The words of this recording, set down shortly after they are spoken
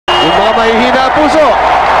mahihina ang puso.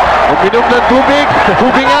 Uminom ng tubig,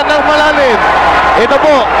 hubingan ng malalim. Ito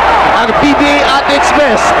po, ang PBA at its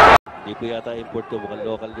best. Hindi po yata import ko, mukhang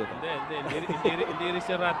local yun. Hindi rin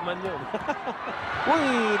si Ratman yun. Uy,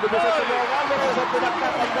 lumusot sa Bong Alvarez at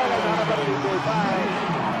pinagkakagdagan na Barangay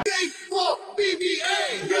 5. Game for PBA!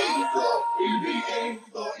 Game for PBA!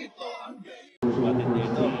 Ito ang game. Batid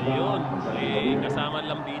dito. Yun. May kasama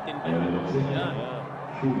lambitin pa yun. Yan.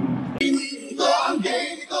 Ito ang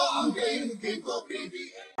game! Ito ang game! Game for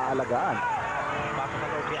PBA! Alagaan. Bakit na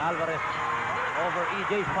kay Alvarez over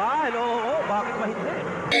EJ File. Oo, bakit mahindi?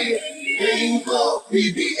 Game for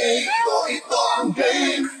PBA! Ito ang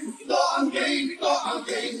game! Ito ang game! Ito ang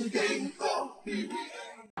game! Game for PBA!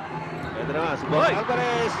 Ito naman, si Bong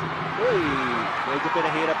Alvarez. Uy, medyo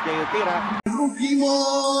pinahirap niya yung tira. Rugi mo,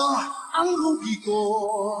 ang rugi ko,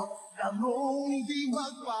 lamong di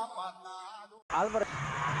magpapatalo. Alvarez.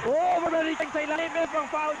 Oh, manaliting sa ilalim. May pang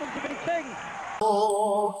foul itong si Beniteng.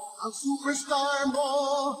 Ang superstar mo,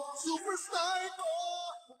 superstar ko.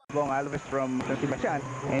 Bong Alvarez from Sebastian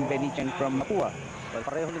and Benitez from Mapua. Well,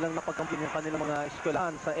 pareho nilang napagkampiyon yung kanilang mga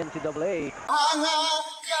eskwelahan sa NCAA. Angat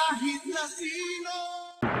kahit na sino.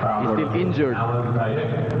 He's still injured.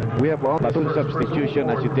 We have all some substitution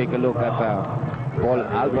as you take a look at Paul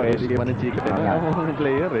Alvarez. Ang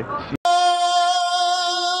player eh.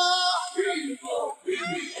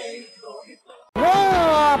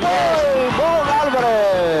 Bong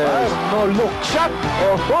Alvarez! No look shot!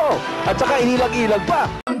 Oh, at saka inilag-ilag pa.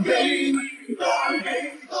 Ang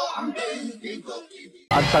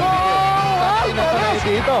sandi yun. Ang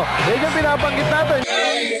dito. Yan yung pinabanggit natin.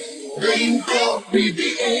 Game for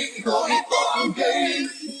PBA, ito ang game.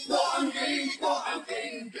 Ito ang game, ito ang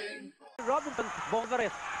game. Robinson, Bong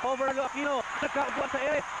Alvarez, over Aquino, nagkakabuan sa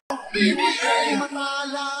ere. PBA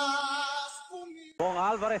matalas. Bong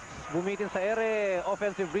Alvarez, bumitin sa ere,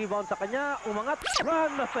 offensive rebound sa kanya, umangat,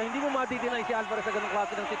 run, nasa hindi mo matidinay si Alvarez sa ganung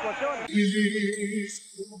klase ng sitwasyon.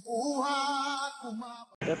 Bilis, bumubuhat,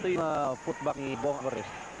 kumapa. Ito yung putback ni Bong Alvarez.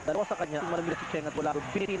 Dalawa sa kanya, malamig si Cheng at wala,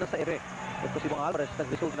 binitin sa ere. Ito si Bong Alvarez,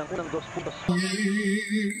 nag-result ng unang 2 puntos.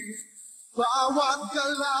 Bawat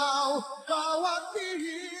galaw, bawat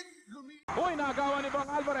hihit. Uy, nagawa ni Bong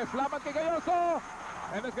Alvarez, laban kay Gayoso.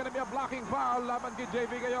 And there's gonna be a blocking foul, laban kay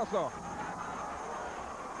JV Gayoso.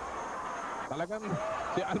 Talagang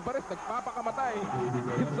si Alvarez nagpapakamatay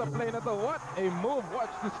sa play na to. What a move.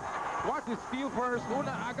 Watch this steal first.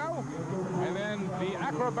 Una agaw. And then the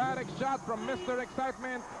acrobatic shot from Mr.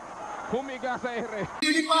 Excitement. Humiga sa ere.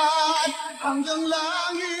 Lilipad hanggang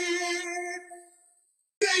langit.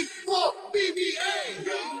 Game for PBA.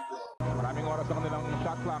 Maraming oras sa kanilang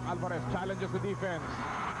shot clock. Alvarez challenges the defense.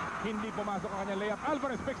 Hindi pumasok ang kanyang layup.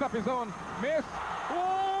 Alvarez picks up his own. Miss.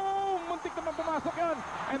 Oh! Muntik naman pumasok yan.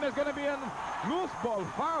 And there's gonna be a loose ball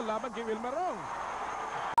foul laban kay Wilmerong.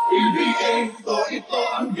 PBA, ito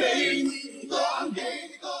ang game. Ito ang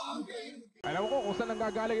game. Ito ang game. Alam ko kung saan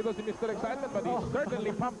nanggagaling ito si Mr. Excitement, but he's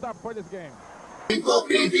certainly pumped up for this game. Game for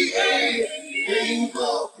PBA. Game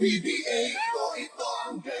for PBA. Ito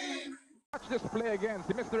ang game. Watch this play again.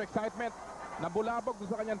 Si Mr. Excitement nabulabog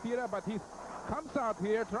sa kanyang tira, but he comes out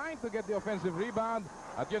here trying to get the offensive rebound.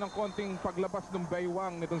 At yun ang konting paglabas ng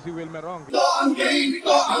baywang nitong si Wilmerong. Ito ang game.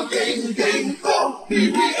 Ito ang game. Game for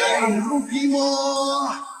PBA. Ang rugi mo,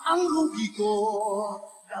 ang rugi ko,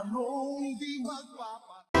 lamong di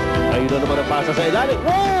magpapatalo. Ayun na naman ang pasa sa ilalim.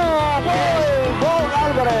 Wow! Bong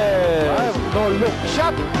Alvarez! No look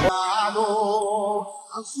shot! Ano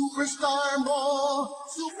ang superstar mo,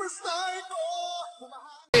 superstar ko.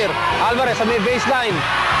 Alvarez sa may baseline.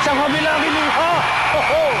 Sa kabilang hinuha.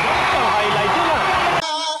 Highlight yun lang.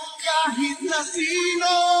 Kahit na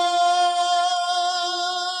sino.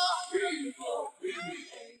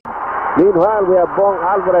 Meanwhile, we have Bong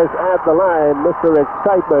Alvarez at the line. Mr.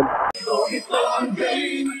 Excitement. Ito ang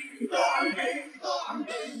game. Ito ang game. Ito ang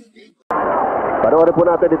game. Panoorin po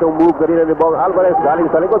natin itong move kanina ni Bong Alvarez. Galing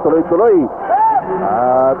sa likod, tuloy-tuloy.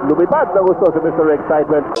 At lumipad na gusto si Mr.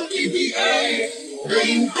 Excitement. PBA.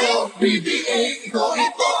 Game for PBA. Ito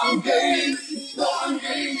ang game. Ito ang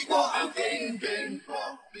game. Ito ang game. Game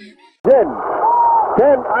for PBA. 10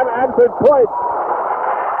 unanswered points.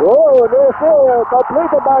 Oh, no foul.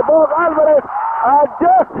 Completed by Bong Alvarez.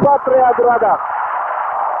 Just Patria Durada.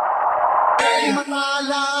 Ay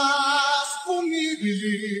matalas,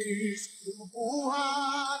 bumibilis,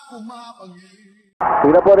 bumubuhat, kumapangit.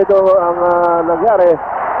 Tingnan po nito ang nangyari.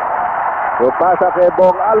 Yung pasa kay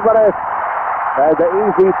Bong Alvarez. And the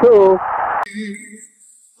easy 2.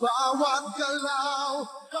 Bawat galaw,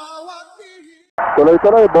 bawat hihit.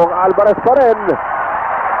 Tuloy-tuloy, Bong Alvarez pa rin.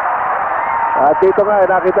 At dito nga,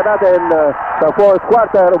 nakita natin, Sa fourth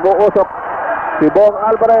quarter, umuusok si Bong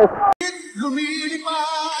Alvarez.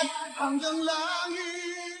 Lumilipad hanggang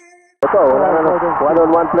langit. Ito, wala na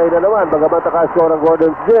one-on-one play na naman. Bagamat naka-score ang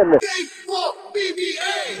Gordon's Gin. Game ko,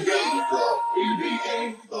 PBA! Game ko, PBA!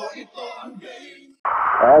 Ito ang game.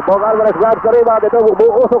 Bong Alvarez grabs the rebound. Ito,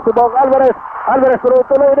 umuusok si Bong Alvarez. Alvarez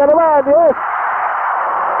tuloy na naman. Yes!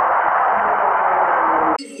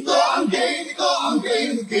 Ito ang game, ito ang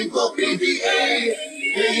game. Game ko, PBA!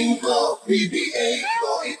 Game ko, PBA!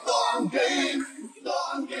 Ito ang game. Ito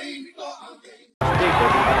ang game, ito ang game.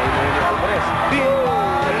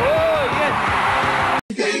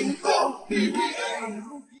 Game ko, PBA!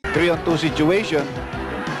 3-on-2 situation.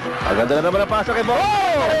 Aganda na naman ang pasa kay Bong.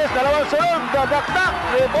 Alvarez, dalawang sunod. Dadakdak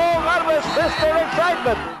ni Bong Alvarez. Mr.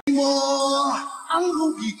 Excitement. Mo ang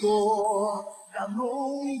rugi ko,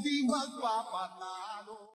 ganong di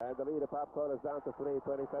magpapatalo. And the lead of Popcorn is down to 3,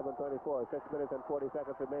 27-24. 6 minutes and 40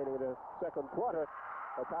 seconds remaining in the second quarter.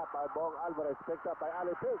 The top by Bong Alvarez, picked up by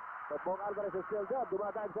Ali Pig. But Bong Alvarez is still dead.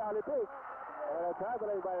 Dumadaan sa Ali Pig. And a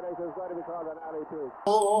traveling violation is going to be called on Ali Pig.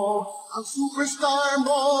 Ang superstar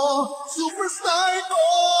mo, superstar ko,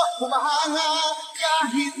 humahanga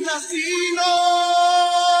kahit na sino.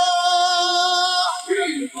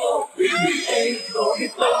 Game ko, PBA,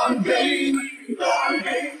 ito ang game. Ito ang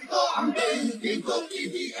game, ito ang game. Game ko,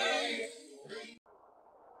 PBA.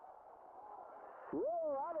 Whoa,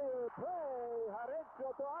 Ali play. Haritzo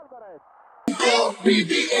to Alvarez. Ito,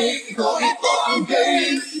 PBA, ito ang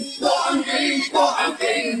game. Ito ang game, ito ang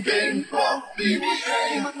game. Game ko, PBA.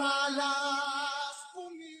 Matalas,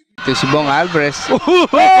 Ito si Bong Alvarez.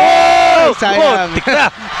 Sayang.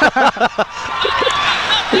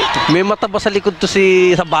 May mata ba sa likod to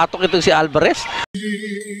sa batok itong si Alvarez?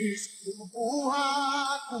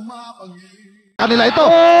 buhat, kumapangin. Kanila ito.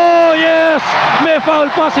 Oh, yes! May foul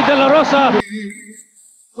pa si De La Rosa.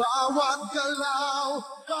 Bawat galaw,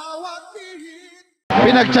 bawat pihit.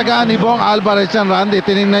 Pinagtsagaan ni Bong Alvarez yan, Randy.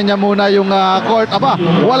 Tinignan niya muna yung court. Aba,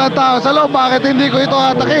 walang tao sa loob. Bakit hindi ko ito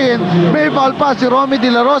atakihin? May foul pa si Romy De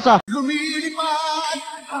La Rosa. Lumilipad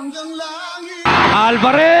hanggang langit.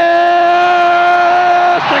 Alvarez!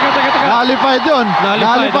 Teka. Nalified yun.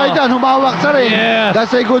 Nalified yan. Humawak sa rin. Yes.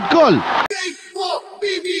 That's a good call. Game ko,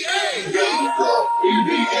 PBA. Game ko,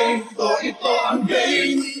 PBA. Ito ang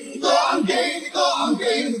game. Ito ang game. Ito ang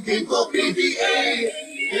game. Game ko, PBA.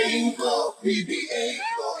 Game ko, PBA.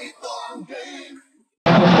 Ito ang game.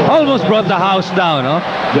 Almost brought the house down, no?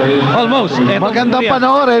 Almost. Magandang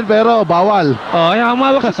panoorin pero bawal. Oh, kaya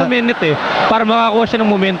humawak sa minute para makakuha siya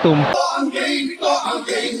ng momentum. Ito ang game. Ito ang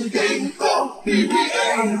game. Game ko, PBA.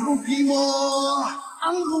 Ang rugi mo,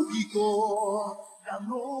 ang rugi ko.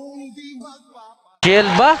 Ganong di magpapatalo. Shell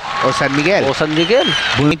ba? O San Miguel. O San Miguel.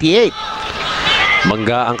 28.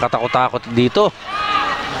 Mangga ang katakot-takot dito.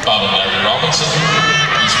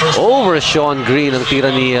 Over Sean Green ang tira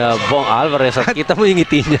ni Bong Alvarez at kita mo yung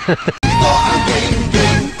ngiti niya.